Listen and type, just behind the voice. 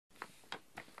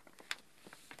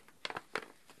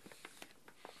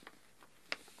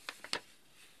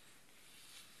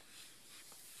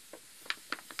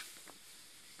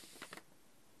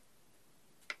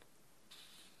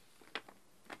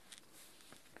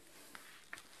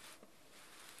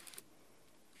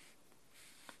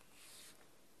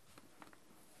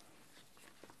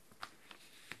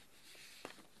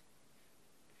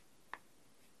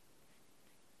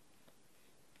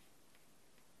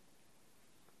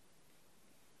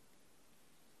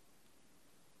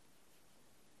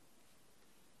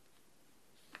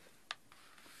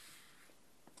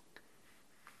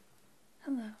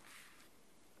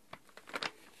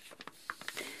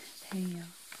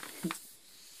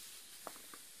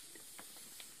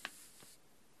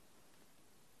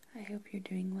you're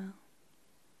doing well.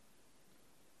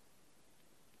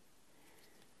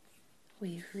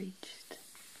 We've reached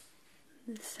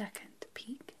the second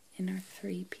peak in our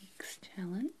 3 peaks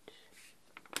challenge.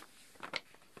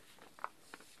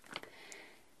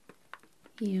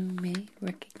 You may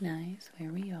recognize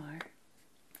where we are,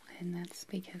 and that's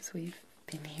because we've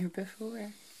been here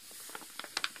before.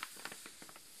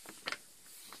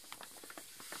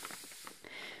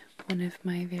 One of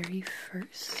my very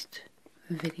first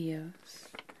videos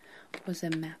was a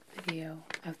map video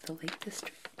of the Lake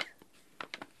District,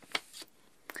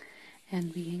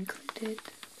 and we included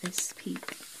this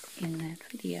peak in that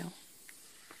video.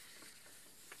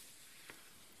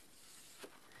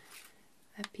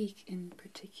 That peak in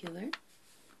particular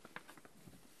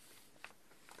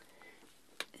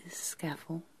is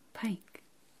Scafell Pike.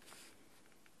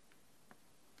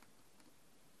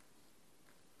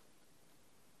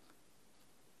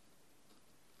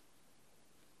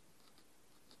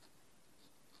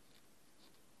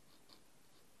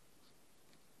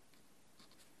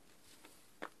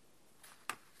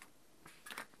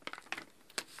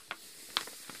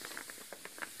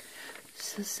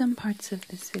 So some parts of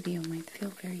this video might feel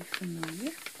very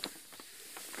familiar,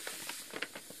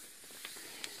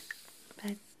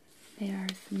 but there are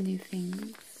some new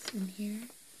things in here,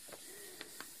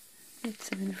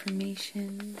 bits of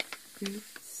information,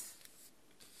 roots,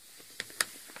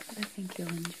 that I think you'll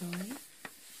enjoy.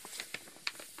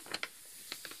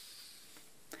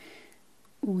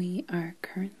 We are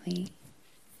currently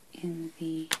in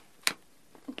the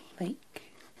Lake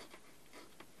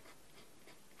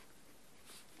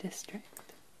District.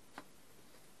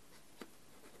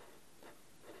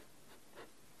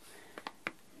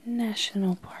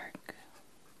 National Park.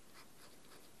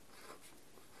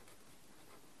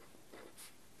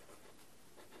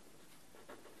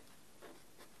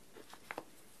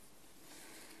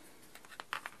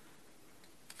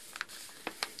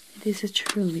 It is a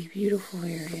truly beautiful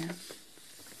area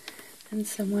and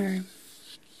somewhere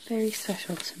very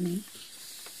special to me.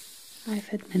 I've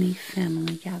had many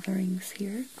family gatherings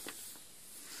here.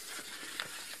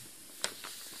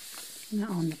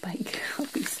 Not on the bike,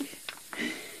 obviously,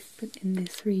 but in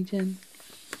this region.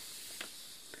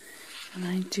 And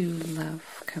I do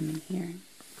love coming here.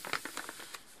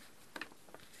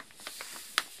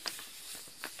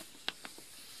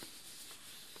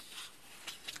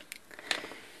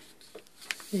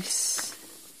 This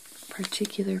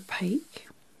particular pike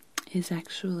is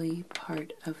actually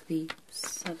part of the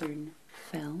Southern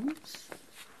Fells.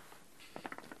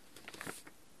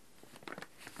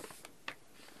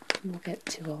 We'll get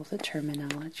to all the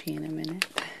terminology in a minute.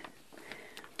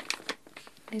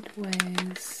 It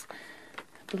was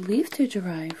believed to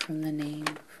derive from the name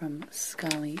from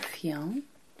Scafell,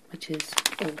 which is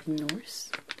Old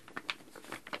Norse.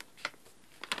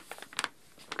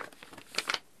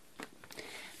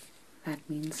 That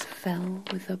means fell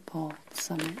with a bald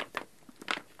summit.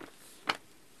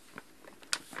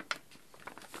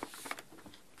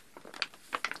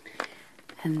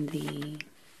 And the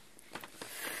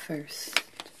first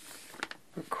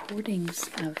recordings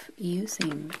of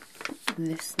using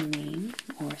this name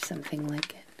or something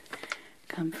like it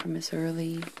come from as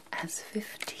early as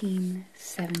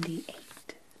 1578.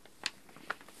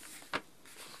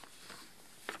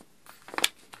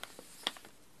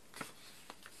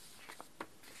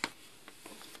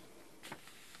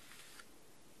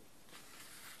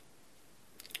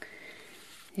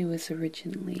 It was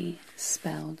originally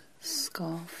spelled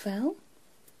Scafell.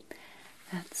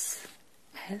 That's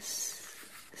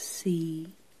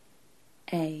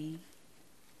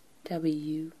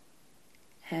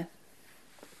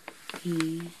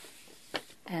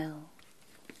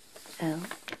Scawfell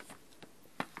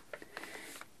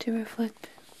to reflect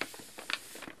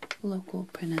local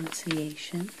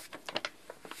pronunciation,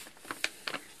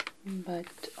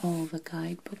 but all the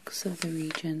guidebooks of the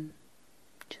region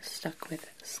just stuck with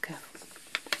Scafell.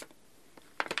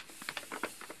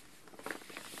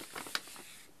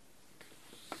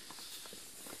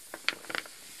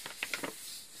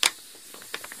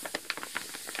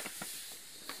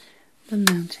 The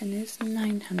mountain is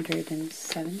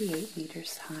 978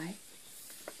 meters high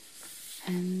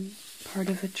and part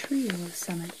of a trio of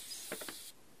summits.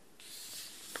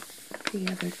 The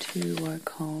other two are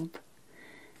called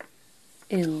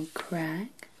Ill Crag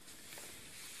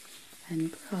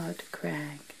and Broad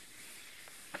Crag.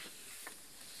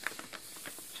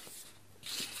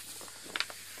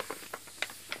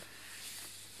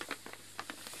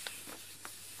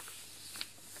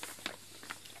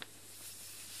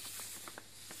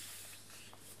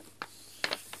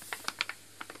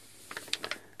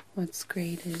 What's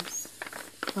great is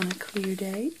On a clear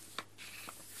day,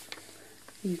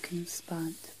 you can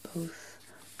spot both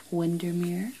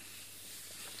Windermere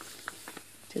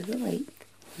to the lake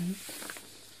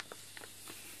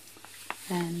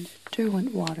and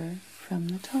Derwentwater from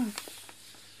the top.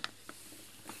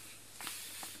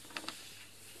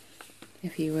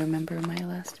 If you remember my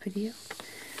last video,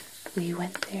 we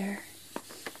went there.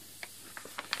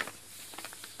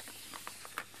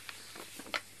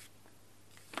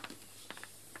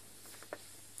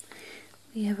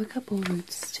 We have a couple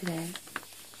routes today.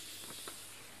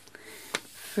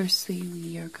 Firstly,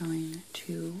 we are going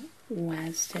to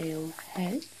Wasdale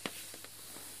Head.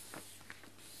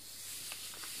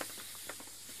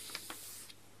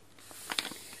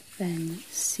 Then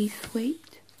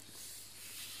Seathwaite,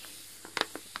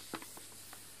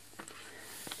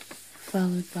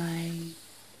 followed by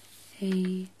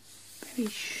a very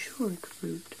short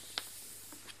route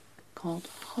called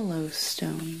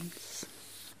Hollowstones.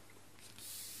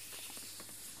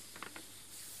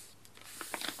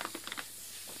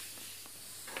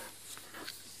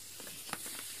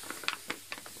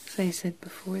 As I said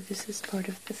before, this is part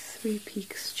of the 3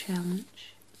 Peaks Challenge.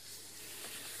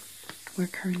 We're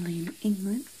currently in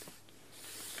England,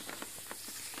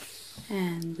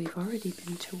 and we've already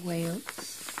been to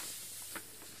Wales,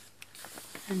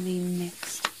 and the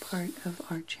next part of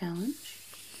our challenge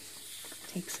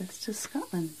takes us to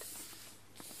Scotland.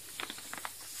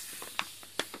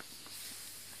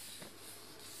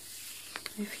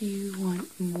 If you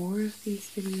want more of these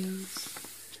videos,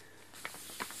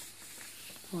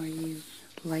 or you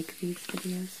like these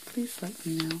videos, please let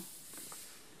me know.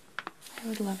 I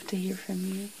would love to hear from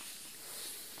you.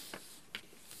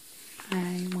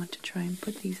 I want to try and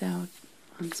put these out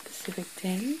on specific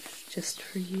days, just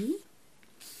for you.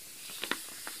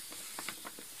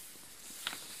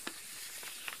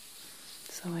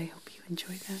 So I hope you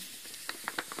enjoy that.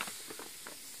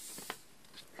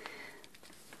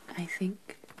 I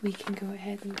think we can go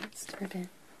ahead and get started.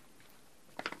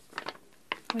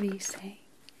 What do you say?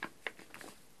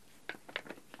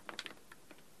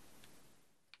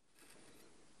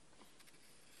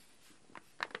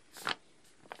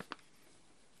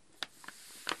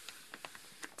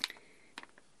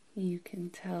 You can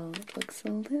tell it looks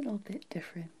a little bit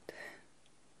different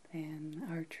than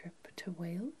our trip to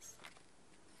Wales.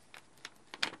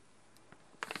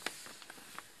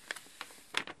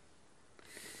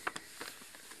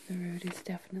 The road is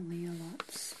definitely a lot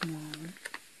smaller.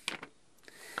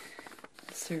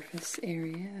 The surface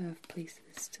area of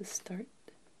places to start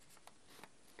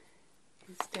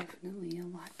is definitely a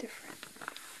lot different.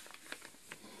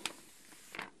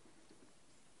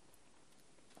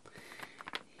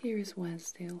 Here is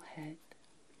Wasdale Head,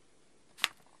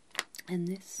 and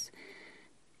this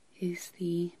is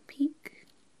the peak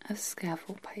of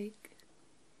Scafell Pike.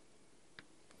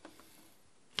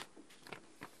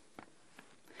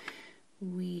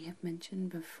 We have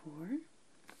mentioned before in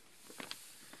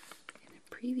a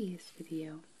previous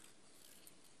video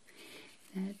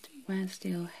that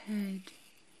Wasdale Head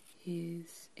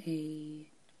is a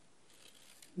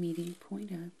meeting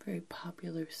point, a very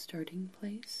popular starting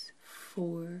place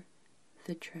for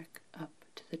the trek up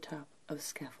to the top of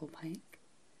Scafell Pike,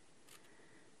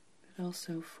 but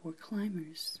also for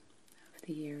climbers of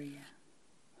the area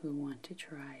who want to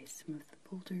try some of the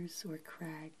boulders or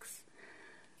crags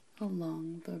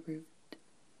along the route.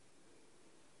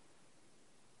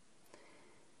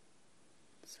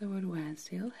 So at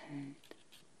Wasdale Head,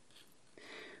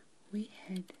 we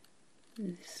head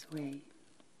this way.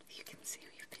 You can see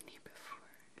we've been here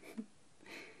before.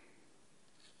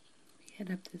 We head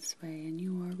up this way, and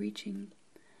you are reaching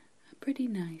a pretty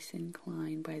nice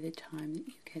incline by the time that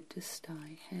you get to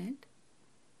Stye Head.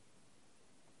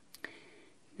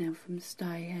 Now from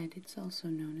Stye Head, it's also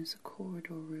known as a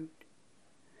corridor route,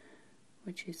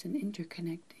 which is an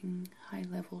interconnecting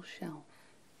high-level shelf.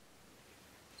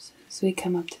 So as we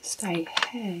come up to Stye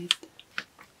Head,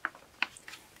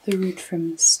 the route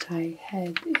from Stye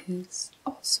Head is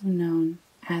also known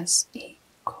as a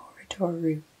corridor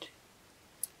route.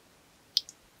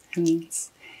 That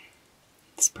means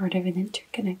it's part of an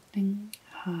interconnecting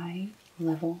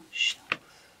high-level shelf.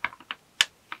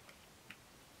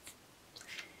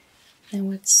 Now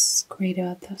what's great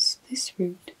about this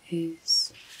route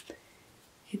is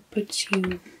it puts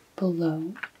you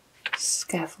below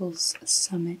Scafell's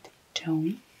summit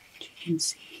dome, which you can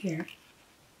see here,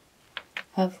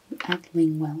 at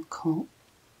Lingwell Col.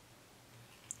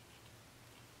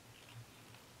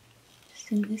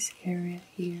 Just in this area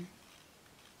here.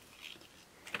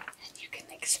 And you can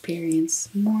experience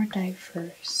more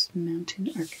diverse mountain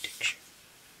architecture.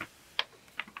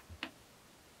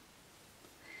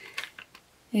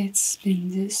 It's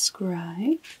been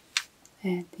described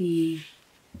that the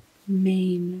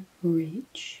main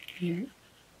ridge here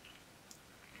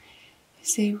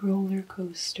is a roller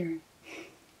coaster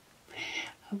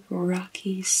of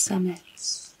rocky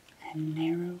summits and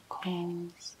narrow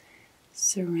calls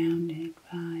surrounded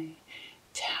by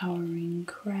towering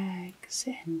crags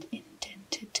and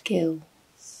indented gills.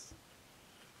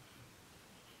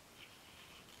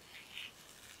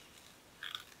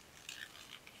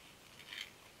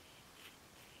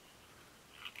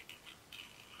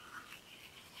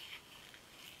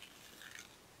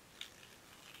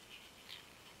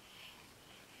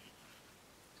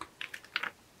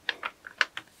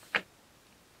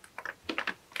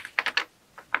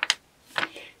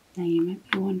 Now you might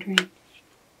be wondering,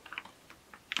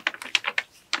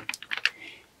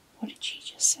 what did she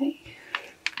just say?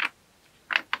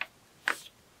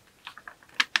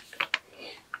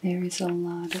 There is a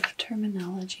lot of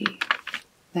terminology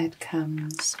that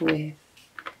comes with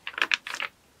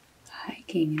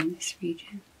hiking in this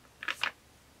region.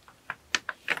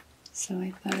 So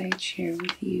I thought I'd share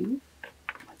with you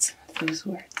what some of those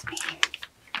words mean.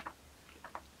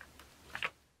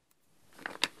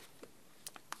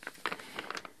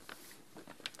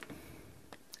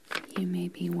 You may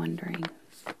be wondering,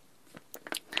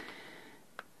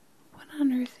 what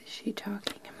on earth is she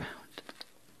talking about?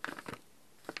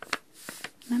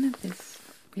 None of this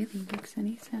really makes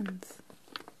any sense.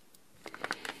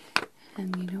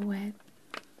 And you know what?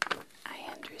 I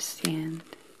understand.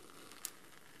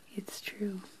 It's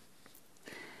true.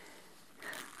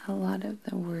 A lot of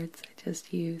the words I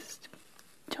just used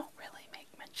don't really make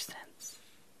much sense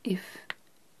if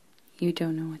you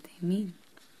don't know what they mean.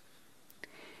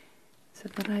 So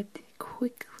I thought I'd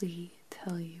quickly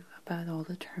tell you about all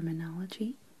the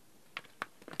terminology.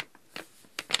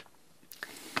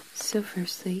 So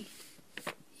firstly,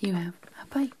 you have a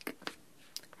pike,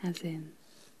 as in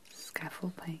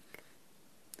Scafell Pike.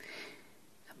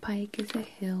 A pike is a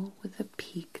hill with a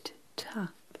peaked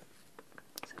top.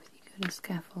 So if you go to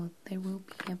Scafell, there will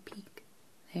be a peak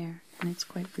there, and it's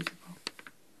quite visible.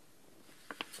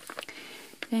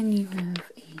 Then you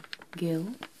have a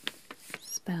gill,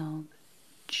 spelled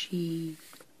G-I-L-L,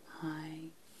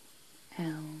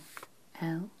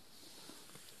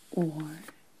 or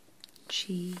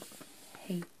G-H-Y-L-L.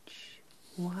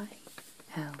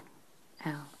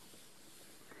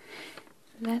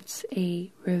 That's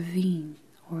a ravine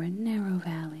or a narrow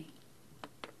valley.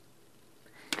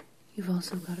 You've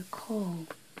also got a col,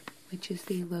 which is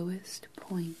the lowest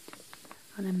point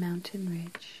on a mountain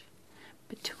ridge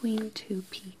between two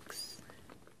peaks.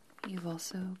 You've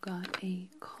also got a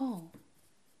col,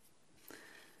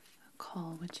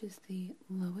 which is the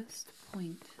lowest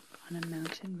point on a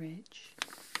mountain ridge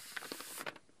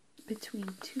between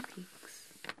two peaks.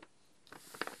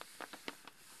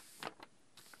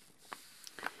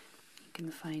 You can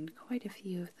find quite a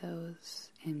few of those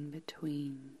in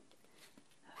between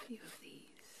a few of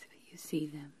these if you see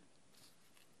them.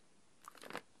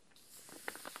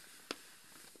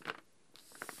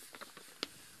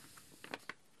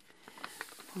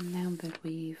 Well, now that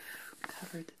we've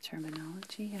covered the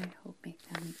terminology, I hope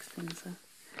that makes things a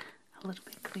little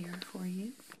bit clearer for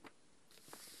you.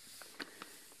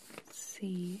 Let's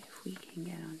see if we can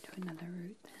get onto another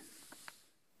route then.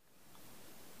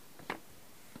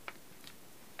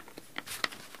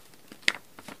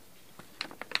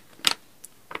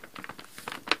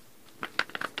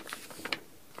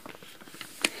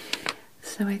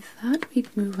 So I thought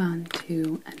we'd move on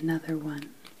to another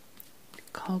one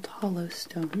called hollow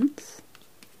stones.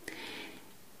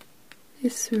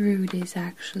 This route is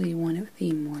actually one of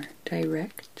the more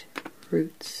direct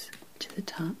routes to the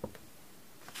top.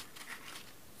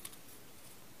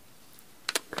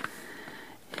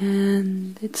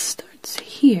 And it starts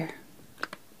here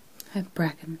at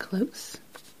Bracken Close.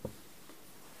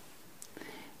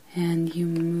 And you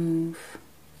move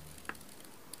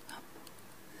up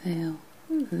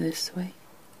this way.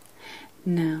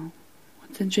 Now,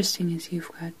 what's interesting is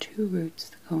you've got two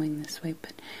routes going this way,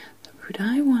 but the route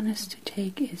I want us to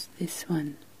take is this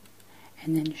one,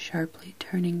 and then sharply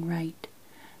turning right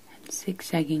and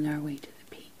zigzagging our way to the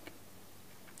peak.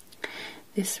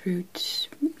 This route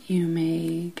you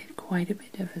may get quite a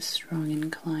bit of a strong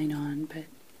incline on, but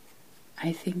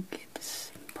I think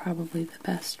it's probably the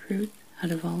best route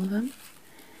out of all of them.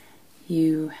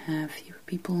 You have fewer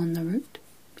people on the route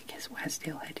because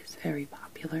Wasdale Head is very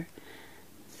popular,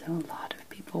 so a lot of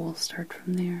people will start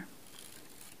from there.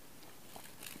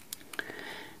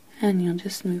 And you'll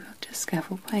just move up to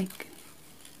Scafell Pike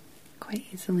quite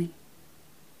easily.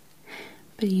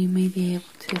 But you may be able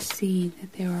to see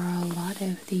that there are a lot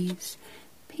of these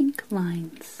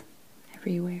lines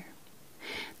everywhere.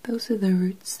 Those are the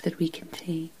roots that we can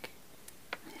take.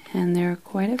 And there are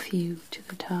quite a few to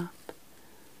the top.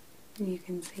 You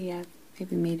can see I've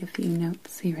maybe made a few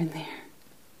notes here and there.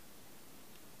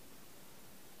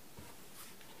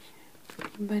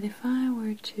 But if I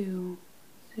were to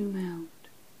zoom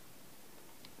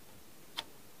out,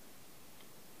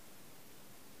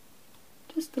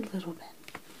 just a little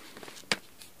bit,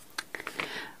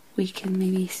 we can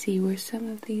maybe see where some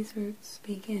of these roots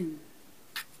begin.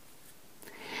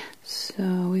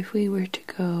 So if we were to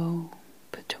go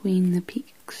between the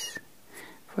peaks,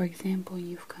 for example,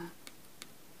 you've got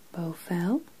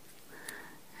Scafell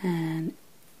and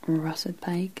Scafell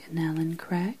Pike and Allen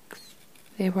crags.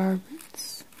 There are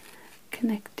roots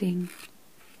connecting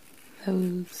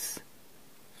those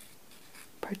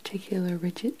particular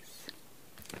ridges.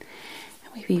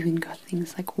 And we've even got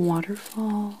things like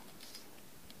waterfalls.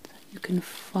 So you can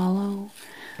follow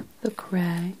the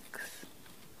crags.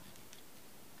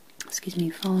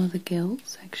 Follow the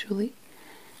gills actually,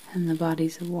 and the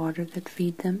bodies of water that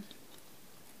feed them,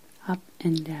 up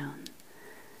and down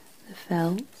the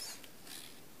fells.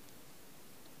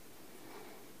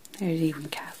 There's even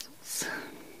castles.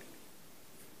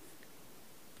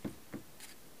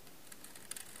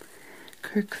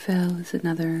 Scafell is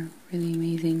another really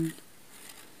amazing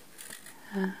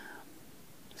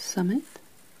summit,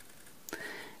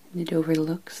 and it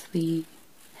overlooks the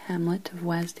hamlet of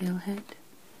Wasdale Head.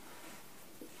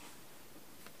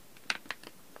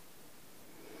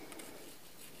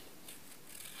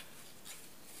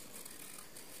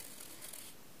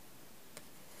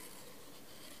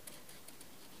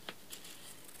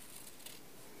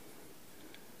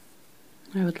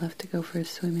 I would love to go for a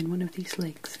swim in one of these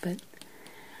lakes, but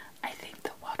I think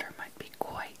the water might be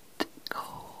quite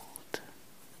cold.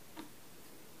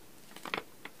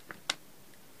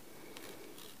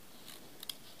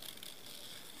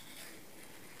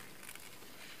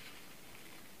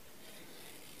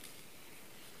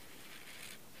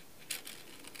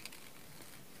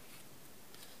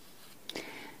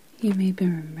 You may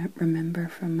remember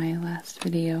from my last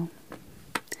video,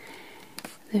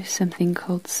 there's something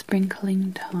called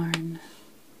sprinkling tarn.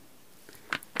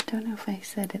 I don't know if I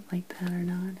said it like that or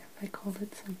not, if I called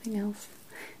it something else,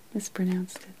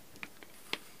 mispronounced it.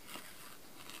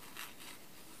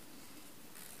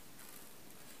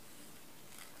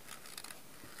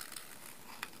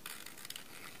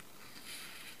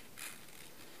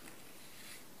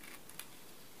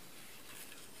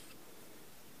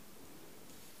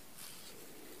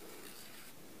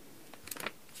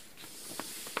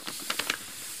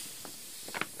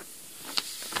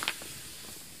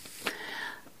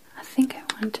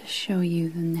 I want to show you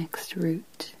the next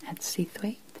route at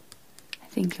Seathwaite. I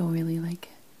think you'll really like it.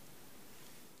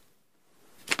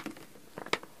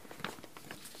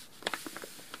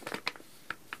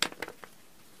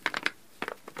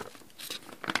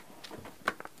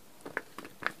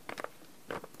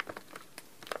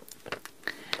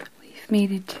 We've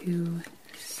made it to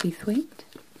Seathwaite.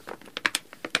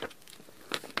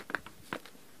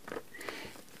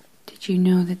 Did you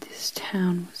know that this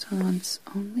town was once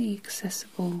only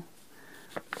accessible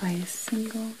by a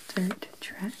single dirt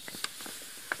track?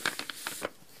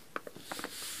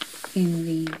 In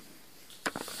the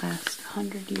last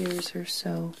 100 years or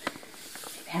so,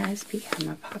 it has become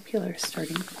a popular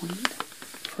starting point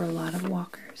for a lot of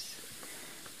walkers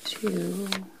to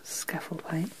Scafell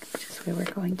Pike, which is where we're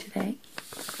going today.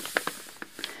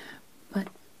 But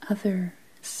other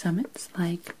summits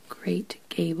like Great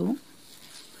Gable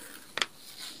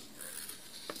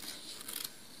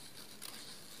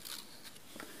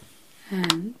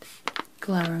and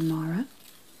Glaramara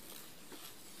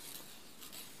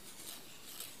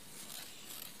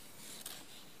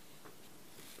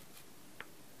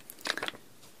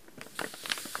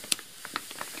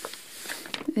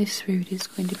this route is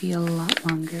going to be a lot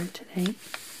longer today.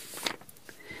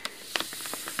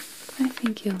 I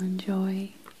think you'll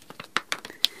enjoy.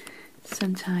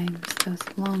 Sometimes those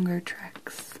longer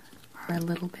treks are a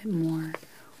little bit more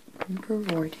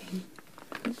rewarding.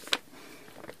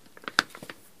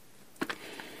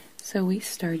 So we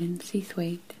start in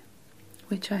Seathwaite,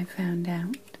 which I found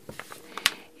out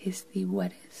is the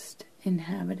wettest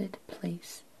inhabited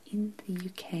place in the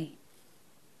UK.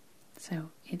 So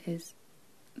it is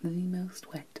the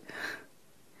most wet.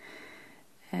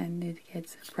 And it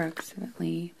gets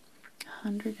approximately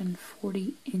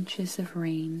 140 inches of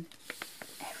rain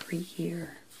every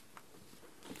year.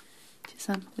 Which is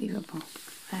unbelievable.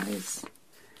 That is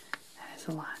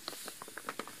a lot.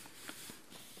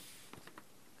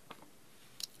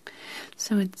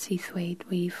 So at Seathwaite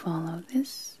we follow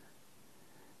this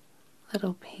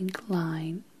little pink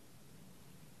line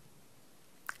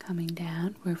coming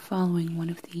down. We're following one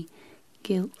of the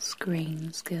gills,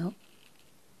 grains gill.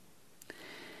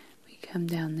 We come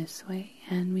down this way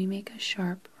and we make a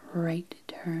sharp right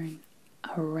turn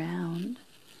around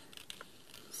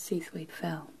Seathwaite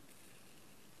Fell.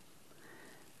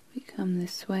 We come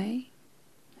this way.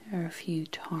 There are a few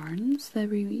tarns that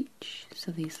we reach,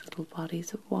 so these little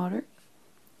bodies of water.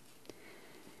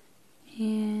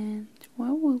 And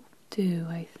what we'll do,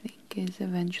 I think, is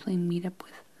eventually meet up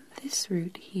with this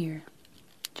route here,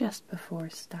 just before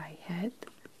Scafell Head,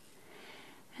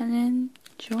 and then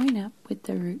join up with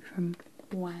the route from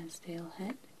Wasdale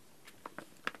Head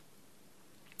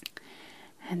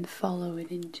and follow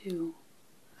it into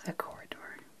the corridor.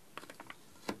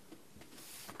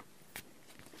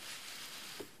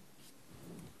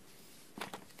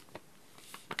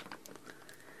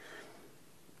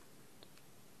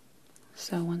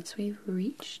 So once we've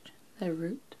reached the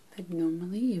route that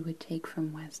normally you would take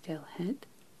from Wasdale Head,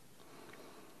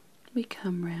 we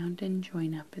come round and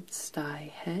join up at Scafell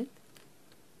Head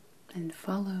and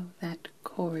follow that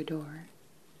corridor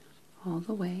all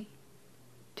the way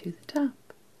to the top.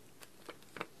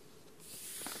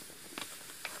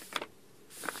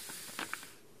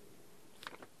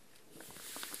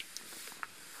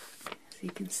 As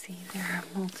you can see, there are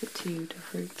a multitude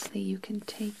of routes that you can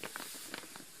take.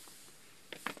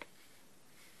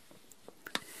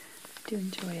 I do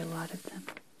enjoy a lot of them.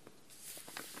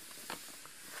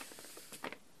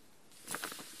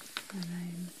 And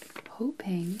I'm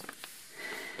hoping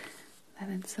that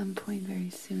at some point very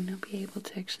soon I'll be able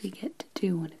to actually get to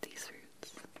do one of these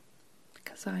routes,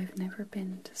 because I've never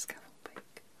been to Scafell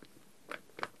Pike.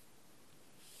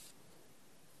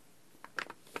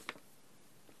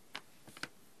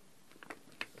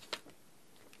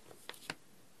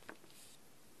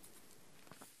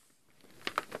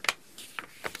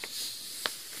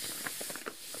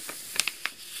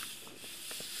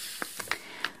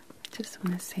 I just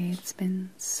want to say it's been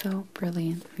so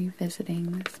brilliant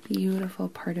revisiting this beautiful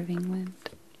part of England.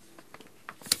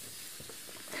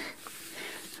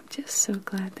 I'm just so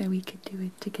glad that we could do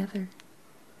it together.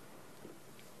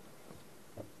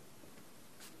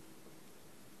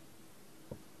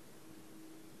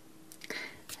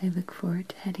 I look forward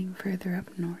to heading further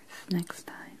up north next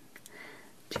time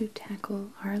to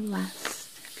tackle our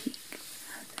last peak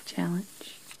of the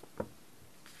challenge.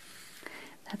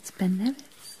 That's Ben Nevis.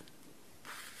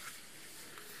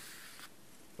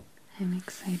 I'm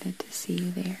excited to see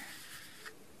you there.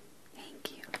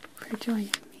 Thank you for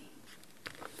joining me.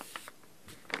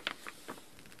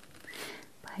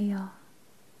 Bye, y'all.